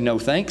just say no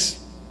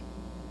thanks,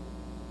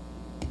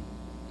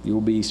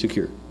 you'll be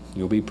secure.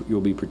 You'll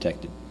be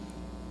protected.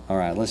 All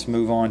right, let's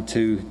move on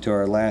to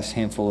our last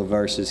handful of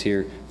verses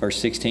here, verse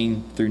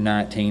 16 through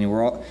 19.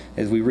 And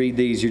as we read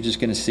these, you're just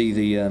going to see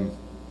the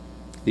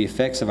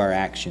effects of our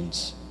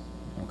actions,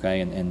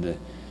 okay, and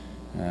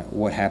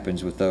what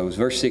happens with those.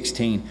 Verse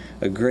 16,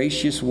 a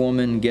gracious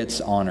woman gets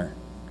honor,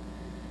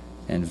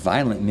 and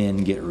violent men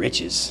get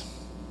riches.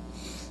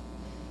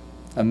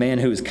 A man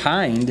who is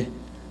kind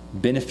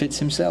benefits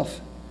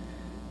himself,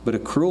 but a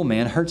cruel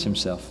man hurts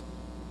himself.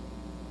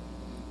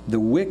 The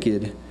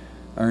wicked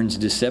earns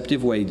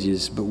deceptive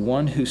wages, but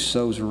one who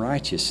sows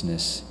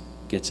righteousness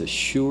gets a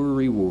sure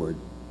reward.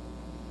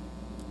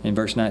 In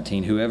verse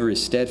 19, whoever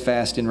is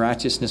steadfast in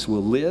righteousness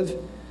will live,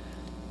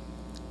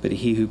 but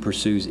he who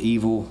pursues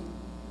evil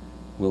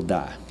will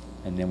die.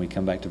 And then we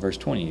come back to verse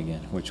 20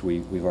 again, which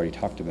we've already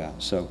talked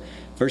about. So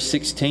verse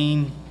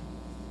 16,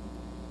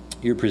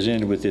 you're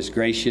presented with this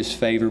gracious,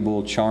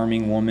 favorable,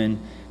 charming woman,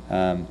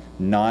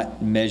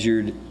 not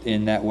measured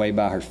in that way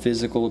by her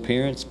physical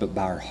appearance, but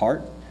by her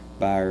heart,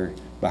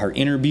 by her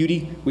inner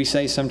beauty, we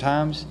say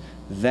sometimes.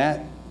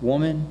 That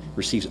woman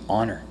receives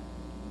honor,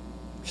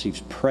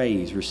 receives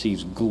praise,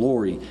 receives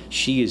glory.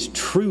 She is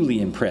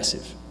truly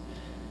impressive.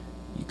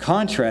 You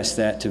contrast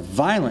that to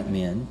violent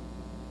men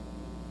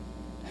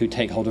who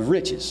take hold of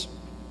riches.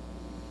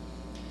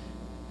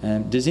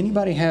 Does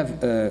anybody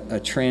have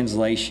a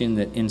translation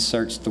that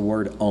inserts the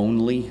word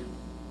only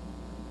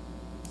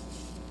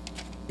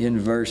in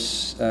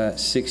verse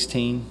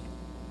 16?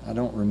 I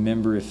don't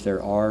remember if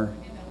there are.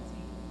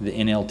 The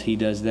NLT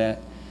does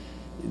that.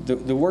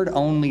 The word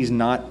only is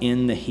not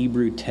in the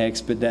Hebrew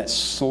text, but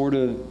that's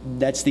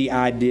the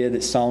idea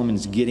that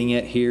Solomon's getting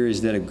at here,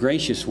 is that a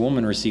gracious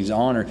woman receives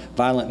honor.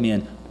 Violent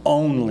men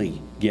only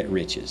get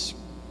riches.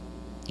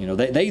 You know,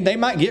 they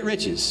might get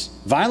riches.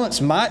 Violence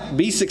might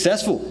be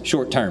successful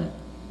short term.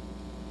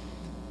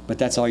 But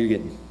that's all you're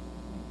getting.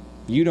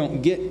 You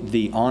don't get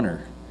the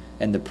honor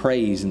and the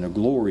praise and the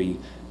glory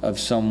of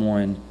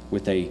someone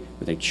with a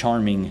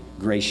charming,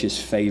 gracious,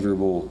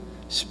 favorable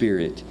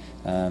spirit.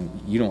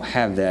 You don't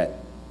have that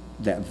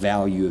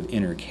value of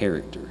inner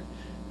character.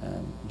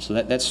 So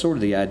that's sort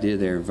of the idea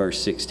there of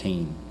verse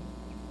 16.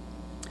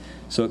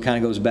 So it kind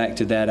of goes back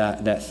to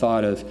that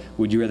thought of,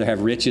 would you rather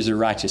have riches or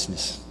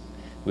righteousness?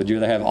 Would you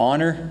rather have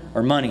honor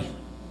or money?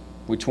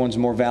 Which one's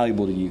more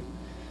valuable to you?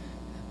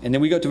 And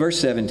then we go to verse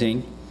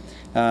 17.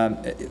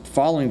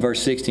 Following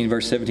verse 16,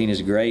 verse 17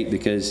 is great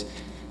because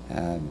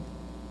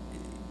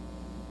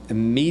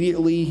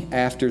immediately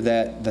after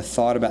that, the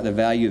thought about the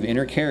value of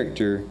inner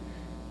character,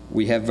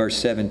 we have verse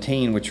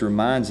 17, which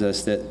reminds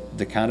us that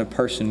the kind of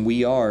person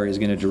we are is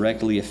going to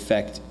directly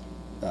affect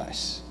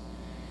us.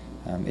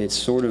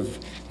 It's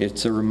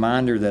a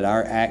reminder that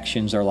our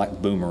actions are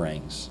like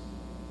boomerangs.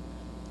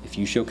 If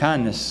you show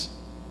kindness,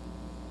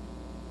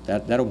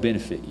 that'll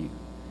benefit you.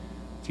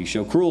 If you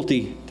show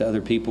cruelty to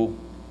other people,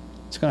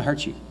 it's going to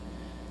hurt you.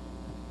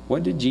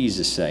 What did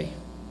Jesus say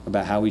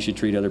about how we should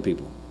treat other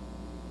people?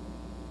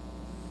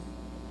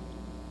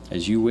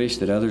 As you wish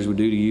that others would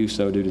do to you,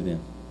 so do to them.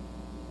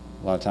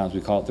 A lot of times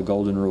we call it the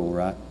golden rule,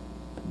 right?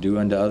 Do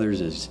unto others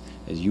as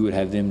you would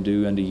have them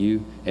do unto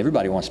you.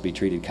 Everybody wants to be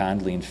treated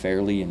kindly and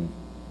fairly and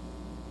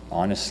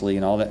honestly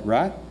and all that,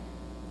 right?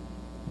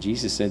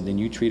 Jesus said, then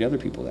you treat other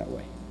people that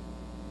way.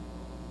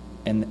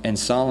 And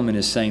Solomon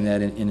is saying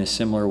that in a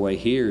similar way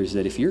here, is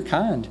that if you're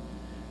kind,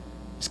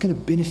 it's going to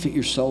benefit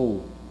your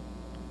soul.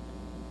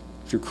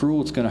 If you're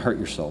cruel, it's going to hurt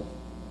your soul.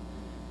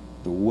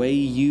 The way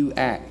you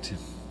act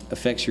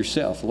affects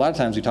yourself. A lot of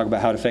times we talk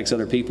about how it affects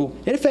other people.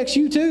 It affects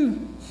you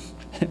too.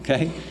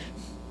 Okay?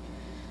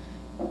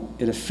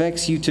 It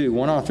affects you too.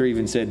 One author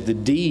even said, the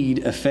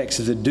deed affects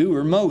the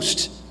doer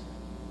most.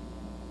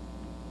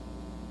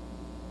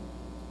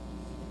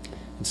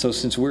 And so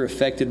since we're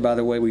affected by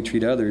the way we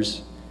treat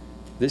others,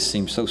 this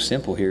seems so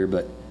simple here,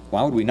 but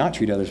why would we not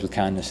treat others with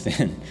kindness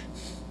then?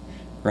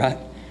 Right?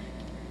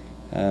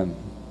 Can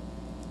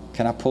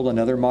I pull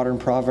another modern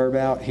proverb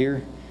out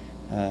here?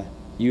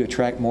 You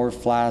attract more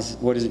flies.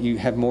 What is it? You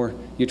attract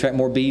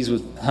more bees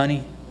with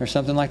honey or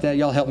something like that?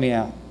 Y'all help me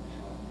out.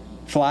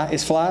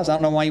 It's flies. I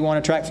don't know why you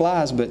want to attract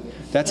flies, but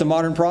that's a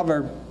modern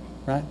proverb,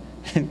 right?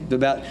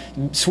 About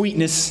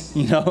sweetness,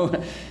 you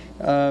know.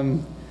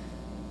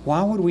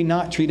 Why would we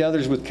not treat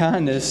others with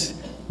kindness,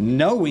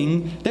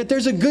 knowing that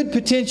there's a good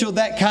potential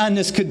that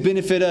kindness could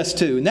benefit us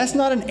too? And that's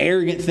not an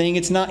arrogant thing.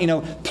 It's not,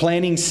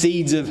 planting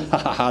seeds of,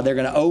 they're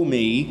going to owe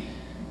me.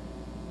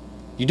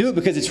 You do it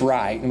because it's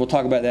right, and we'll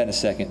talk about that in a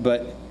second.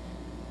 But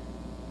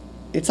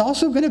it's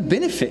also going to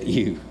benefit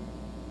you.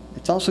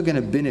 It's also going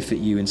to benefit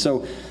you. And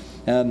so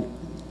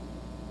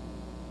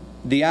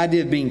the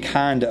idea of being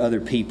kind to other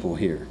people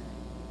here,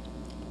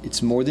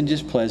 it's more than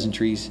just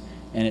pleasantries,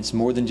 and it's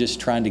more than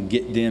just trying to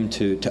get them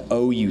to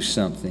owe you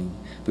something.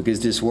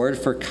 Because this word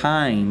for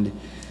kind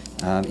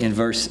in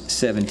verse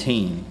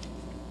 17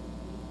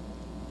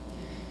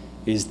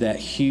 is that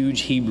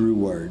huge Hebrew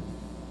word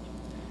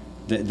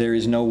that there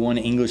is no one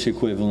English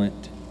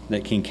equivalent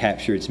that can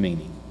capture its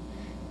meaning.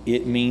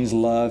 It means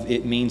love,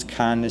 it means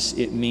kindness,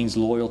 it means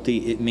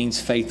loyalty, it means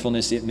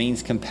faithfulness, it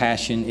means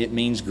compassion, it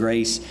means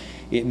grace,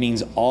 it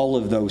means all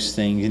of those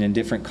things. And in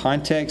different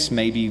contexts,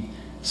 maybe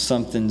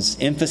something's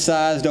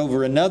emphasized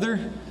over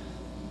another,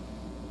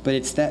 but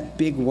it's that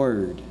big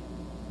word.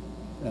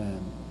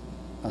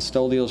 I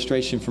stole the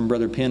illustration from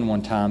Brother Penn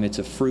one time. It's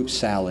a fruit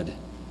salad.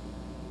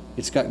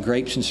 It's got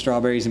grapes and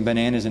strawberries and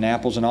bananas and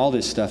apples and all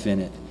this stuff in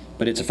it,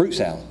 but it's a fruit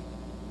salad.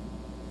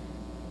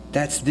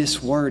 That's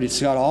this word.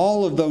 It's got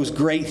all of those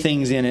great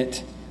things in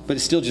it, but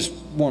it's still just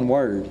one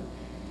word.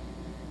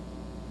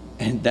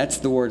 And that's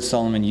the word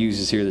Solomon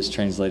uses here that's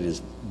translated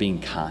as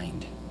being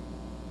kind.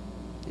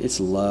 It's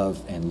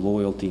love and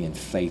loyalty and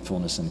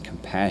faithfulness and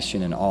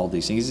compassion and all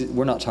these things.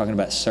 We're not talking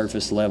about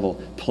surface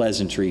level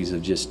pleasantries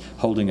of just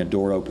holding a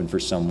door open for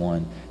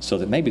someone so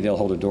that maybe they'll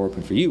hold a door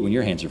open for you when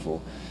your hands are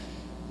full.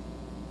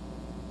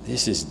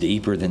 This is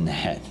deeper than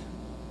that.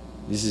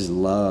 This is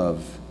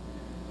love.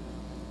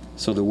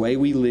 So the way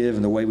we live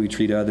and the way we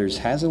treat others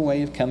has a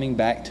way of coming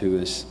back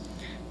to us.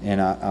 And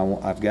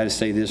I've got to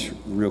say this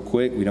real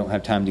quick. We don't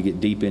have time to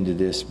get deep into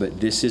this, but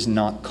this is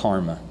not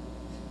karma.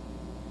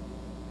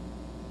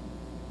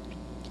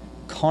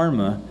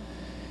 Karma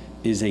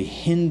is a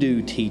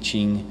Hindu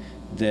teaching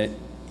that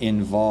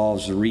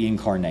involves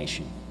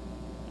reincarnation.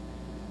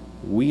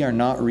 We are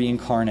not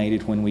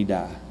reincarnated when we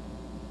die.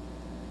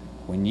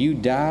 When you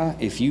die,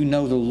 if you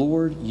know the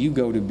Lord, you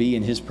go to be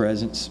in His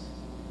presence.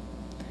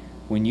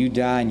 When you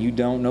die and you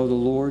don't know the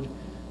Lord,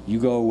 you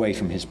go away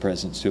from His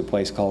presence to a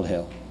place called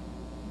hell.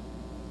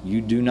 You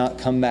do not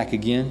come back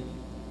again,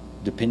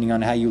 depending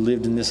on how you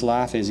lived in this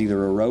life, as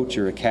either a roach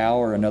or a cow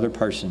or another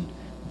person.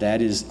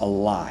 That is a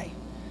lie.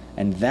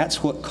 And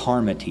that's what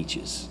karma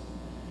teaches.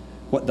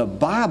 What the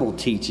Bible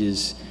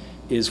teaches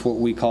is what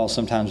we call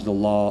sometimes the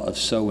law of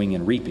sowing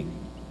and reaping.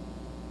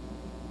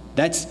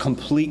 That's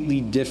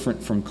completely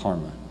different from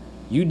karma.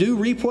 You do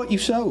reap what you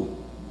sow.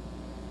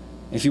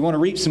 If you want to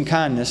reap some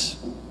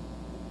kindness,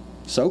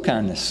 sow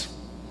kindness.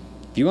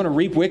 If you want to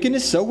reap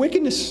wickedness, sow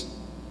wickedness.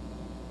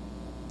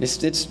 It's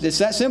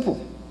that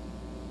simple.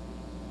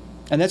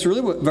 And that's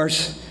really what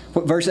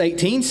verse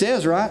 18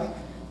 says, right?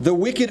 The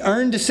wicked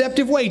earn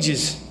deceptive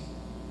wages.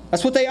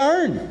 That's what they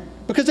earn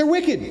because they're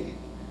wicked.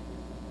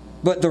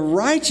 But the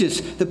righteous,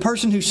 the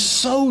person who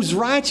sows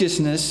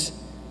righteousness,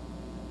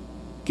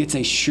 gets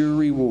a sure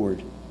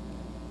reward.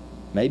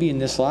 Maybe in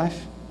this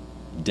life,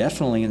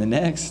 definitely in the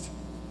next.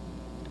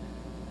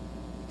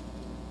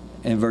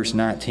 In verse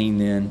 19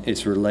 then,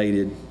 it's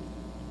related,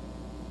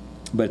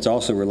 but it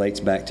also relates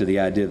back to the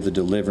idea of the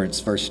deliverance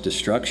versus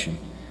destruction.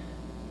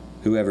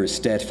 Whoever is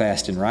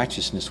steadfast in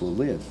righteousness will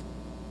live.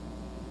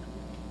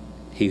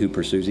 He who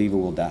pursues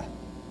evil will die.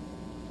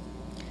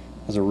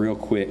 That was a real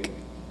quick,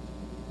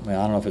 I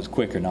don't know if it's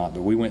quick or not,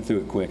 but we went through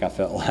it quick, I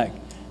felt like.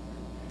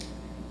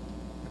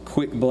 A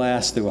quick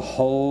blast through a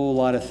whole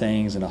lot of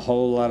things and a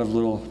whole lot of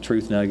little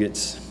truth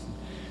nuggets.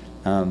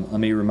 Let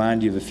me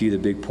remind you of a few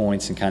of the big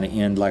points and kind of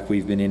end like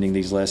we've been ending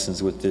these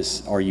lessons with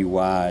this "Are you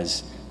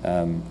wise?"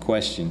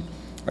 question.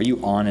 Are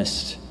you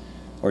honest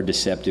or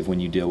deceptive when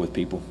you deal with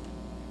people?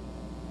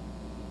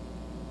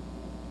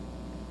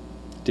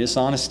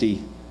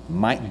 Dishonesty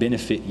might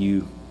benefit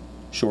you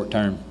short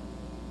term.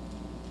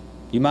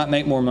 You might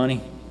make more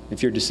money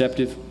if you're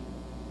deceptive.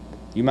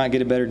 You might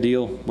get a better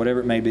deal, whatever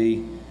it may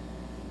be.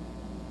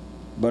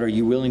 But are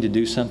you willing to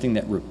do something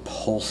that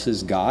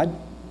repulses God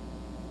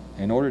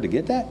in order to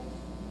get that?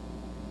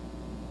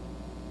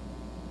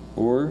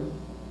 Or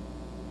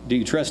do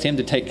you trust Him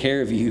to take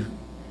care of you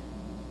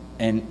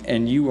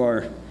and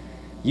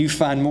you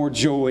find more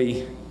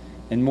joy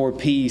and more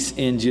peace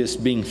in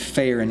just being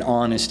fair and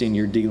honest in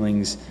your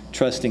dealings,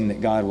 trusting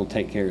that God will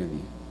take care of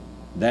you?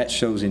 That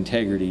shows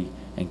integrity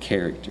and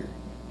character,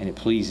 and it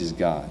pleases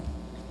God.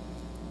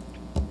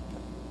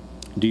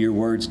 Do your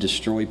words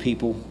destroy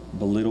people,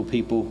 belittle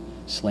people,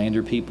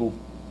 slander people?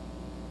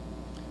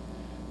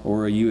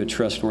 Or are you a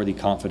trustworthy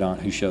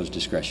confidant who shows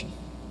discretion?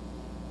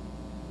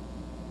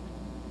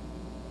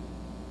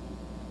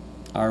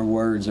 Our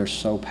words are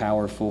so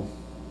powerful.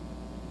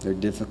 They're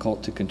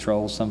difficult to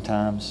control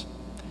sometimes.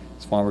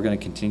 That's why we're going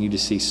to continue to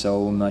see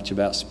so much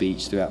about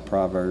speech throughout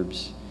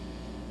Proverbs.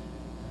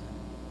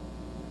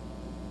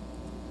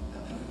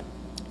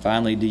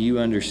 Finally, do you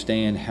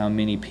understand how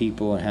many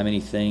people and how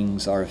many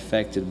things are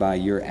affected by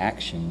your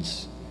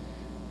actions?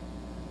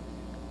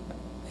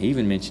 He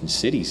even mentioned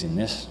cities in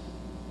this.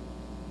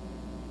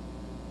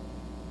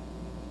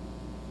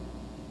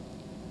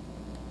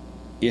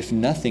 If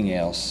nothing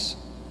else,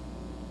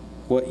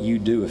 what you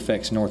do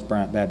affects North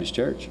Bryant Baptist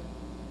Church.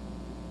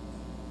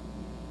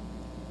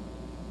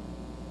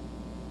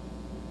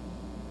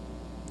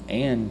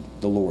 And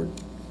the Lord.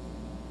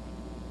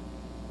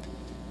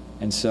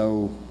 And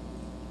so,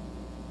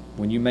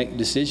 when you make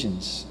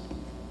decisions,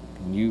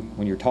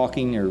 when you're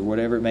talking or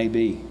whatever it may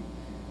be,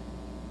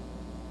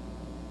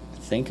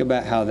 think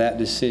about how that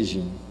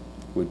decision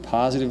would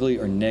positively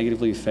or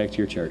negatively affect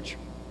your church,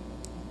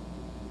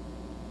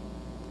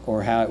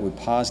 or how it would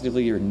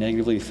positively or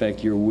negatively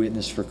affect your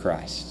witness for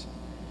Christ.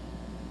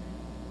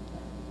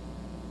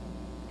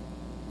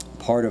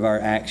 Part of our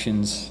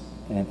actions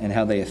and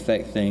how they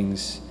affect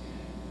things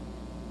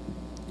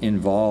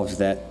involves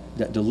that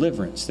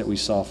deliverance that we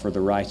saw for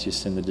the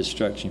righteous and the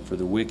destruction for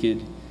the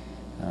wicked.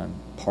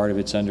 Part of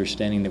it's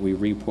understanding that we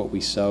reap what we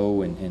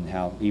sow, and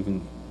how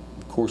even,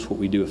 of course, what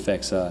we do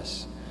affects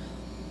us.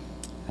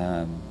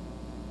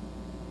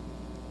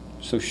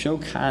 So show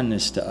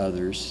kindness to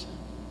others,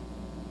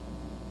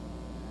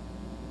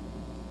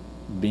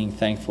 being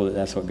thankful that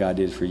that's what God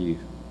did for you.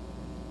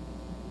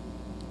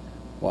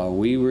 While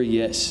we were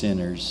yet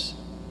sinners,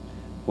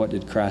 what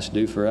did Christ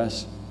do for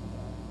us?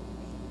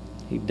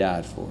 He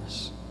died for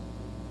us.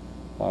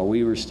 While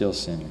we were still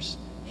sinners,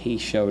 He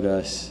showed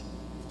us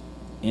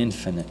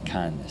infinite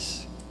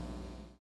kindness.